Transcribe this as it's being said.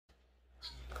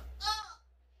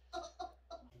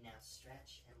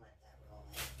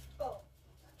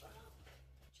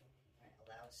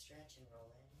stretch and roll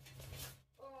in.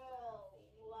 Oh,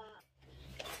 wow.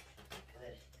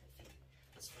 Good.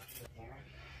 Let's put it there.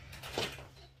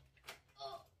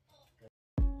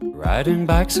 Riding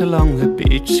bikes along the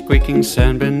beach, squeaking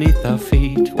sand beneath our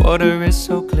feet. Water is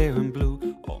so clear and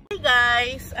blue. Hey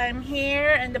guys, I'm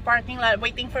here in the parking lot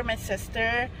waiting for my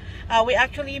sister. We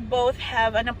actually both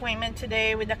have an appointment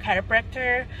today with the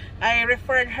chiropractor. I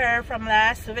referred her from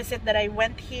last visit that I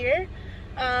went here.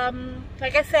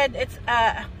 Like I said, it's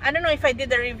I don't know if I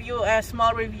did a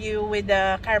small review with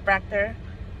the chiropractor.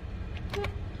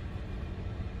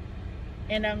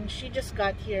 And she just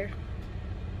got here.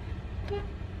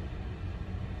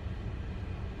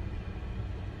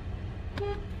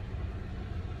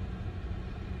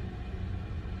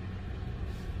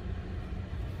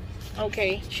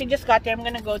 Okay, she just got there. I'm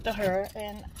gonna go to her.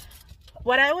 And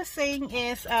what I was saying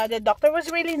is the doctor was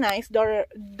really nice.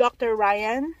 Dr.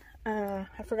 Ryan, I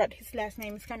forgot his last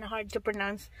name. It's kind of hard to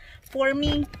pronounce for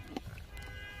me,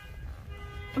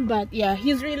 but yeah,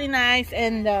 he's really nice,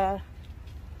 and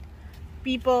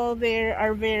people there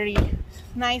are very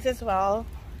nice as well.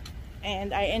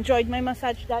 And I enjoyed my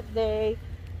massage that day.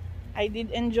 I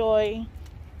did enjoy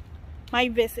my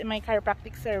visit, my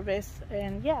chiropractic service.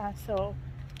 And yeah, so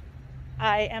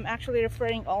I am actually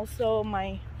referring also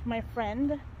my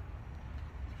friend,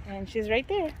 and she's right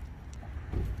there.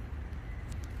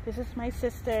 This is my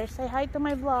sister. Say hi to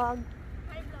my vlog.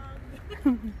 Hi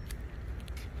vlog.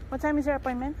 What time is your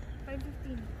appointment?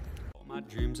 5:15. All my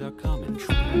dreams are coming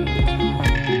true.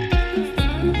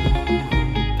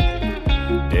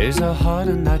 Days are hard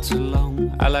and nights are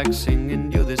long. I like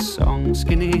singing you this song.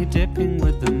 Skinny dipping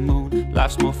with the moon.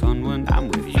 Life's more fun when I'm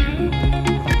with you.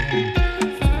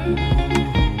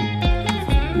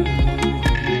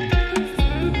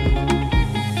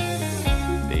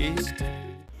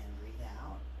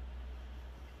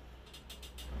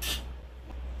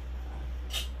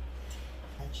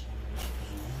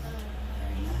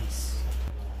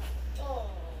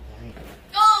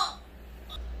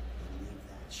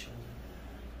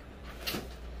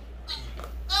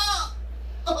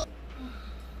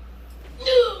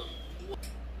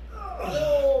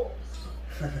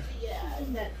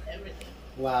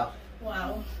 Wow.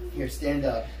 Wow. Here, stand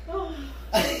up.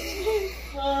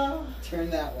 Turn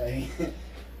that way.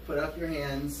 Put up your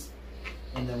hands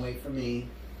and then wait for me.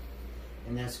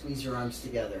 And now squeeze your arms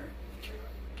together.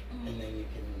 And then you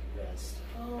can rest.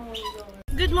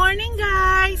 Good morning,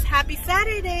 guys. Happy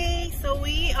Saturday. So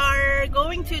we are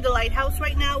going to the lighthouse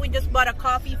right now. We just bought a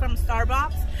coffee from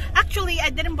Starbucks. Actually, I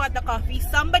didn't buy the coffee.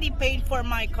 Somebody paid for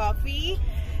my coffee.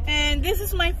 And this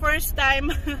is my first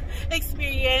time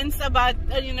experience about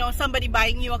you know, somebody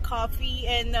buying you a coffee,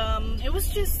 and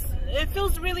it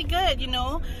feels really good, you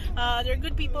know. There are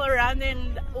good people around,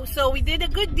 and so we did a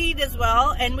good deed as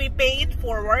well, and we paid it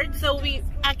forward. So we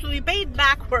actually paid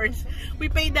backwards. We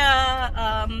paid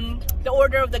the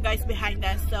order of the guys behind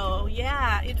us. So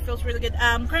yeah, it feels really good.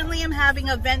 Currently I'm having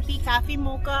a venti cafe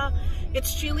mocha.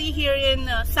 It's chilly here in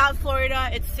South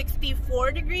Florida. It's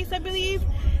 64 degrees, I believe,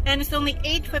 and it's only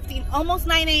 8:15, almost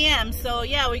 9 a.m. So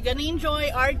yeah, we're gonna enjoy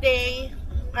our day,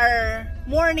 our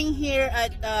morning here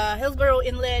at Hillsborough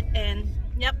Inlet. And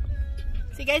yep,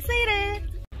 see you guys later.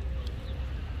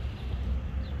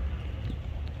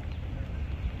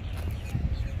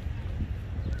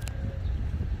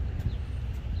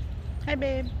 Hi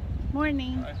babe.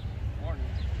 Morning. Hi. Morning.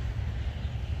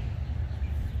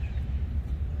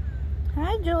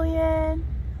 Hi Julian.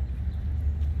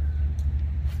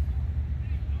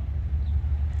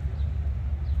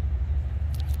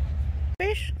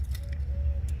 Fish?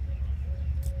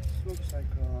 Looks like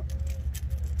a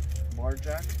bar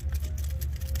jack.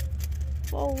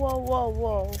 Whoa, whoa, whoa,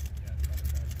 whoa.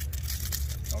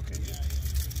 Okay,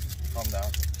 calm down.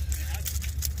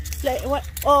 Like what?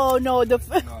 Oh no, the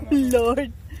No.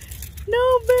 Lord.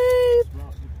 No, babe. No.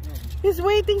 He's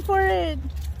waiting for it.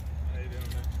 How you doing,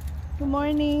 man? Good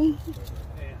morning.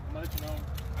 Hey, I'm gonna let you know,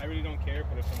 I really don't care,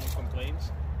 but if someone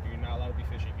complains, you're not allowed to be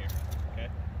fishing here. Okay?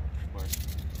 Of course.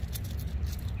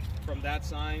 From that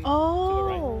sign to the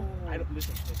right.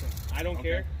 Listen. I don't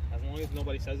care as long as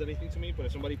nobody says anything to me. But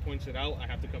if somebody points it out, I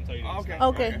have to come tell you.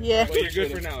 Okay, yeah. Well, you're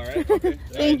good for now, all right? Okay.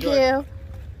 Thank you. Well,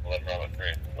 that's all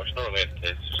great. We're still related to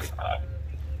kids.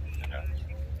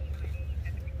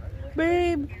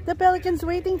 Babe, the pelican's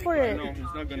waiting for it. No,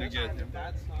 he's not gonna get him.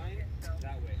 That sign,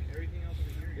 that way. Everything else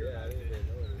over here,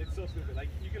 it's so stupid. Like,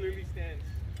 you can literally stand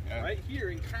right here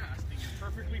and cast, and you're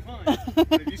perfectly fine.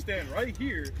 But if you stand right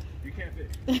here, you can't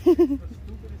fish. It's the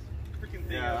stupidest freaking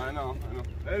thing. Yeah, I know.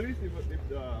 At least if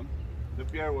the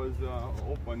pier was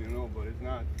open, you know, but it's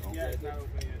not. So. Yeah, it's not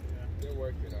open yet. Yeah. They're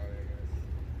working on it,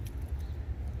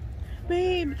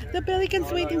 Babe, the pelican's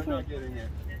No, waiting you're for not getting it.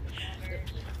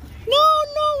 No,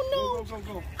 no, Go, no. go,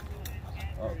 go, go.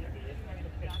 Okay.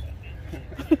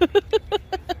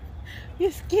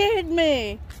 You scared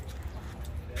me.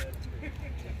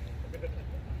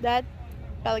 That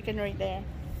pelican right there.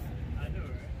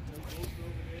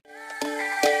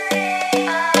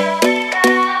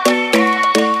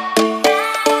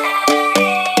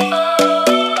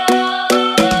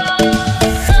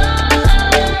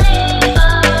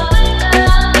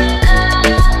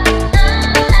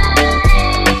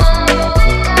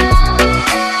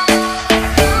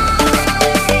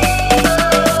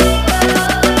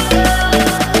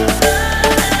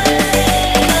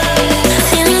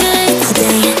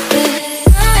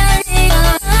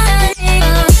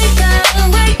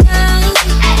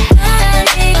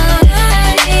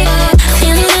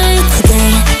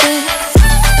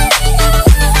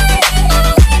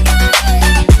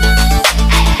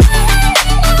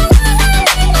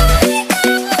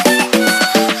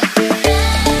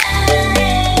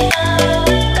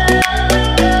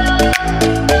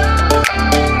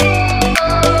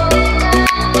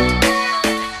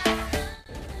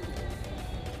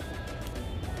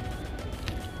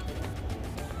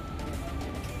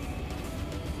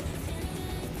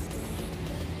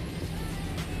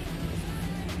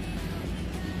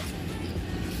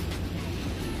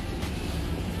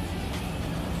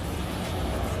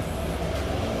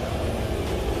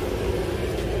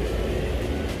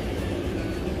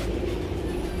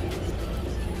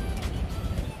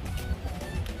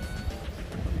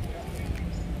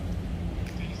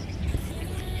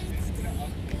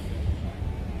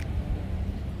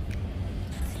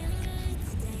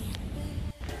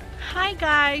 Hi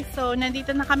guys! So,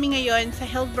 nandito na kami ngayon sa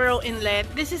Hillsborough Inlet.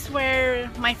 This is where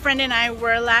my friend and I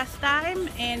were last time,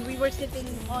 and we were sitting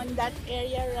on that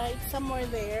area right somewhere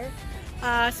there.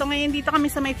 So ngayon dito kami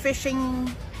sa may fishing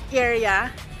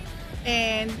area,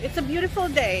 and it's a beautiful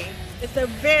day. It's a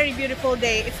very beautiful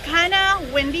day. It's kind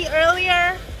of windy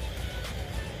earlier.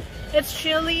 It's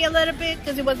chilly a little bit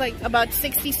because it was like about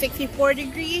 60-64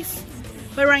 degrees.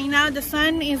 But right now the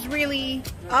sun is really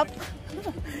up.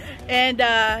 And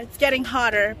it's getting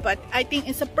hotter, but I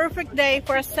think it's a perfect day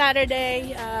for a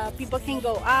Saturday. People can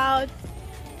go out,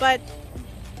 but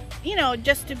you know,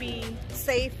 just to be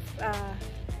safe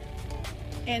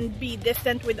and be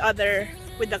distant with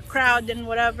the crowd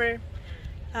and whatever.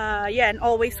 Yeah, and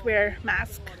always wear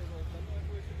mask.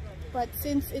 But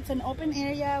since it's an open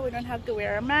area, we don't have to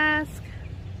wear a mask.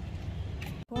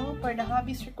 Well, for the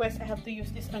hobbyist request, I have to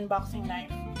use this unboxing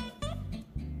knife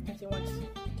because he wants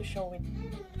to show it.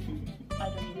 I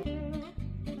don't know.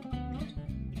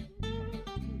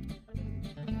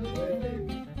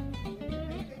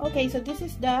 Okay, so this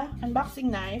is the unboxing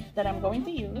knife that I'm going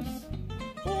to use.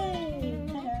 Yay!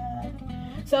 Ta-da!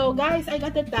 So guys, I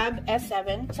got the Tab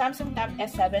S7, Samsung Tab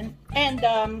S7, and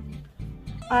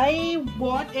I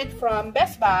bought it from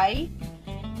Best Buy.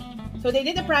 So they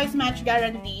did the price match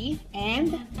guarantee,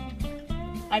 and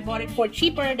I bought it for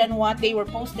cheaper than what they were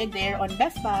posted there on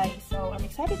Best Buy. So I'm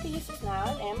excited to use this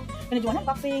now. And I'm gonna do an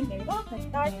unboxing. There you go. Let's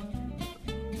start.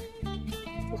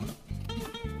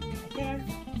 Right there.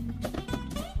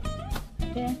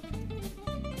 There.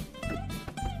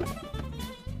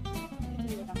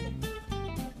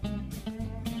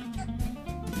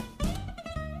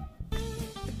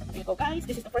 There you go, guys.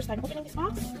 This is the first time opening this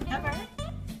box ever.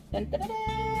 Dun, dun, dun,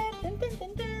 dun, dun,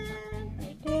 dun, dun.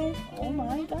 Right there. Oh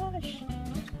my gosh.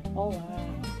 Oh wow.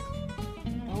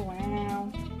 Oh wow.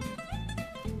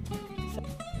 So,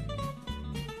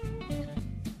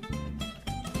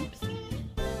 oopsie.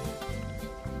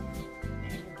 There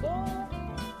you go.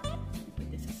 Put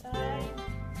this aside.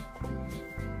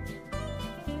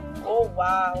 Oh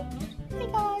wow.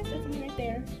 Hey guys, that's me right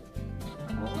there.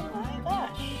 Oh my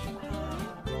gosh.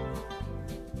 Wow.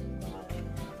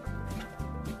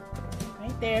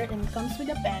 Right there, and it comes with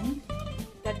a pen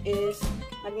that is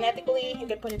magnetically. You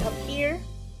can put it up here,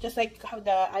 just like how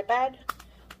the iPad,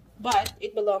 but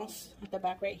it belongs at the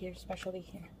back right here, especially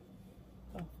here.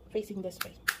 Oh, facing this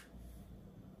way.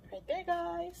 Right there,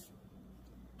 guys.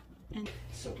 And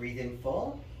so breathe in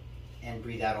full and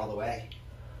breathe out all the way.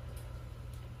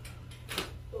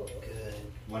 Good.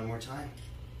 One more time.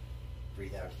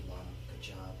 Breathe out long. Good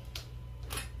job.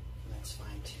 That's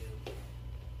fine too.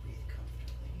 Breathe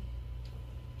comfortably.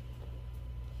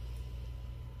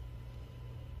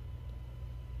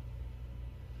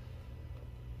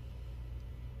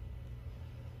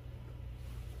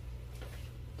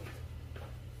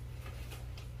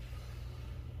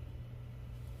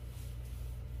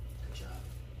 Good job.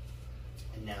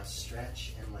 And now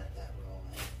stretch and let that roll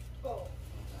in. oh,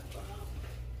 Good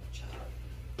job.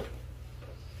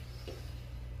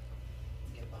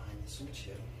 suits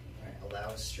you. Alright,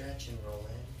 allow a stretch and roll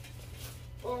in.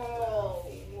 Oh,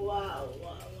 wow,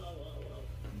 wow, wow, wow, wow.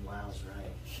 And wow's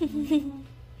right.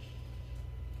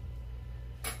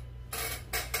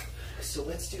 So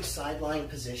let's do sideline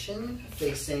position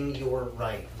facing your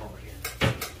right over here.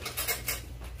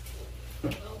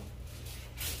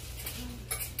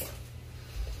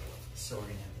 So we're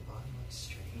going to have the bottom look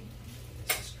straight.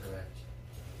 This is correct.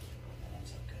 That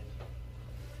ends up good.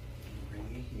 And bring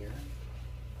you here.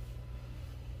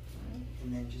 And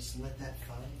then just let that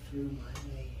follow through my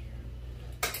way here.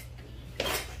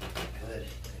 Good.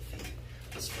 Good feet.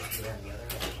 Let's flip you around the other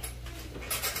way.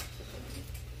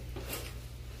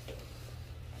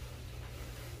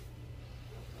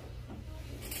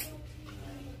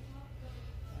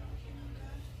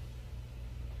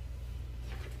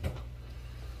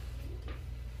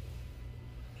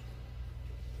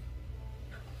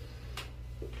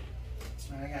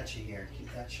 I got you here. Keep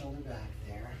that shoulder back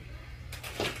there.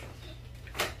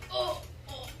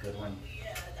 Good one.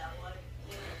 Yeah, that one.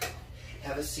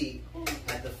 Have a seat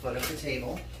at the foot of the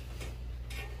table.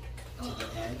 To the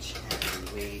edge and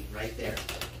wait right there.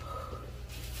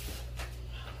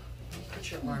 Put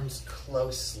your arms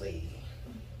closely.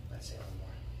 Let's say a little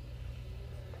more.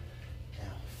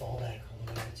 Now fall back all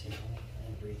the way to the table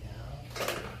and breathe out.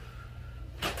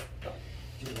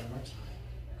 Do it one more time.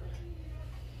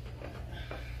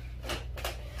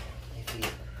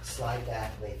 Slide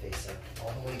back, lay face up,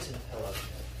 all the way to the pillow.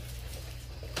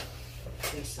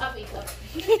 Face up.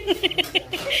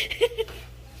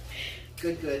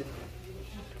 Good, good.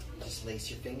 Just lace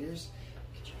your fingers,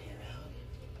 get your hair out.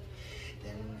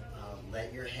 Then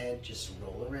let your head just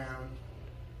roll around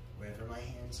wherever my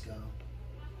hands go.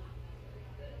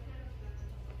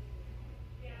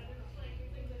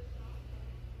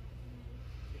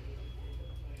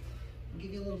 I'll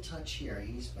give you a little touch here.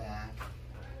 Ease back.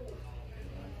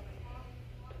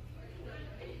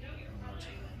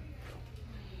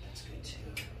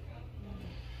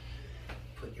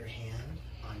 Put your hand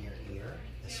on your ear,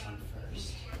 this one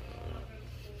first,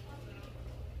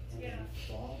 and then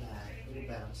fall back, little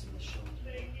bounce in the shoulder,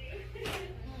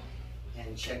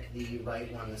 and check the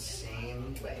right one the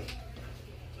same way,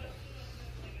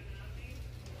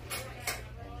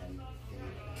 and then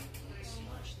let's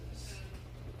watch this.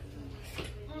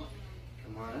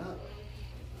 Come on up.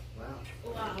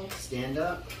 Wow. Stand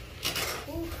up.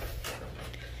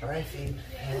 All right, Phoebe,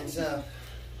 hands up.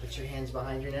 Put your hands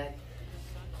behind your neck.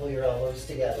 Pull your elbows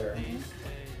together.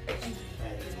 Good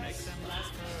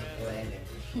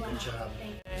job.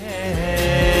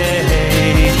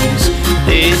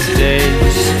 These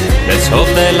days, let's hope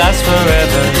they last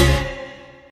forever.